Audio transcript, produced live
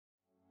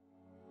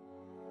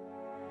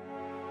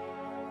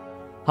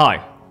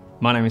Hi,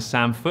 my name is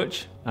Sam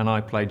Futch and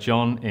I play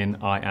John in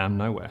I Am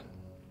Nowhere.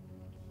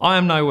 I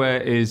Am Nowhere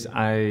is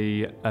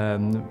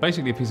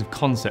basically a piece of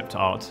concept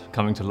art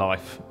coming to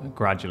life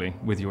gradually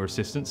with your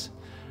assistance.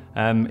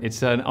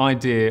 It's an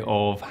idea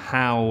of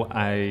how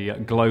a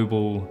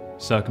global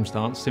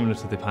circumstance similar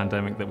to the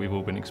pandemic that we've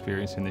all been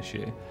experiencing this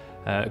year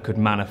could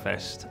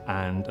manifest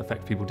and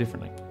affect people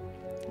differently.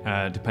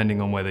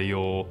 Depending on whether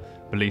your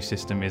belief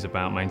system is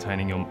about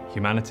maintaining your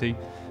humanity,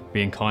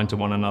 being kind to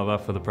one another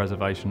for the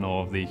preservation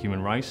of the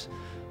human race,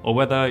 or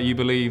whether you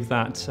believe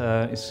that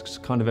it's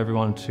kind of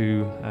everyone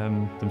to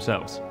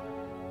themselves.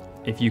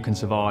 If you can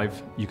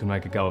survive, you can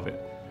make a go of it,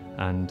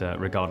 and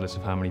regardless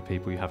of how many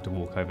people you have to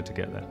walk over to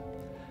get there.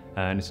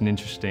 And it's an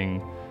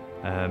interesting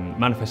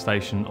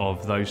manifestation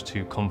of those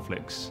two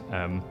conflicts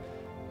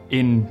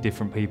in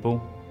different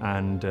people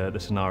and the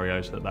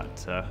scenarios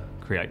that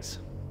creates.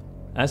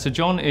 So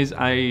John is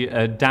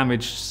a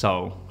damaged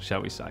soul,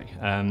 shall we say.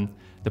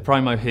 The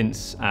promo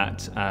hints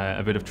at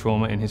a bit of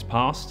trauma in his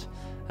past.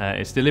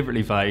 It's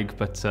deliberately vague,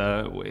 but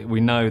we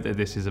know that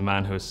this is a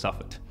man who has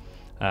suffered.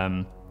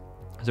 So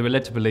we're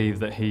led to believe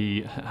that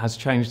he has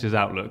changed his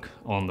outlook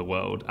on the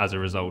world as a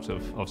result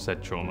of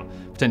said trauma,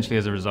 potentially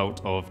as a result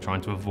of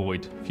trying to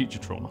avoid future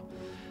trauma.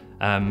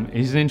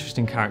 He's an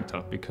interesting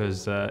character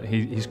because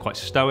he's quite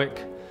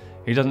stoic.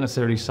 He doesn't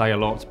necessarily say a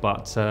lot,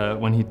 but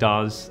when he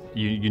does,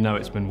 you know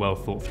it's been well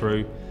thought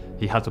through.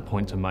 He has a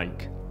point to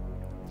make.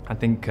 I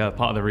think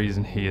part of the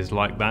reason he is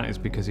like that is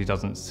because he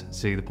doesn't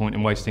see the point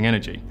in wasting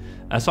energy.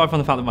 Aside from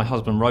the fact that my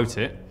husband wrote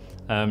it,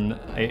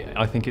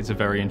 I think it's a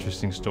very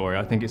interesting story.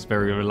 I think it's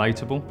very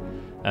relatable.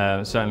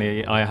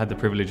 Certainly I had the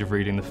privilege of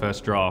reading the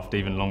first draft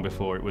even long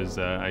before it was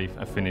a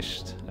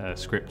finished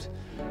script.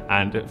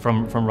 And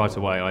from right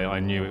away I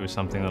knew it was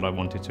something that I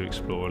wanted to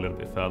explore a little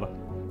bit further.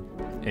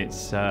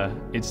 It's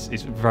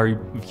very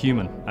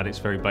human at its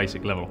very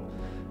basic level.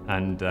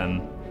 And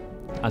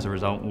as a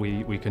result,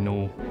 we can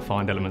all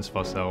find elements of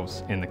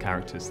ourselves in the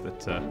characters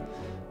that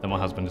my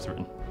husband has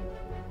written.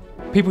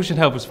 People should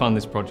help us fund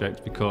this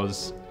project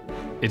because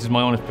it is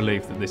my honest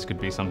belief that this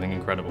could be something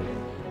incredible.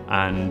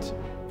 And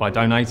by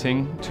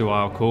donating to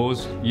our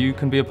cause, you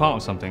can be a part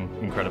of something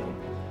incredible.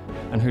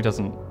 And who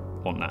doesn't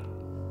want that?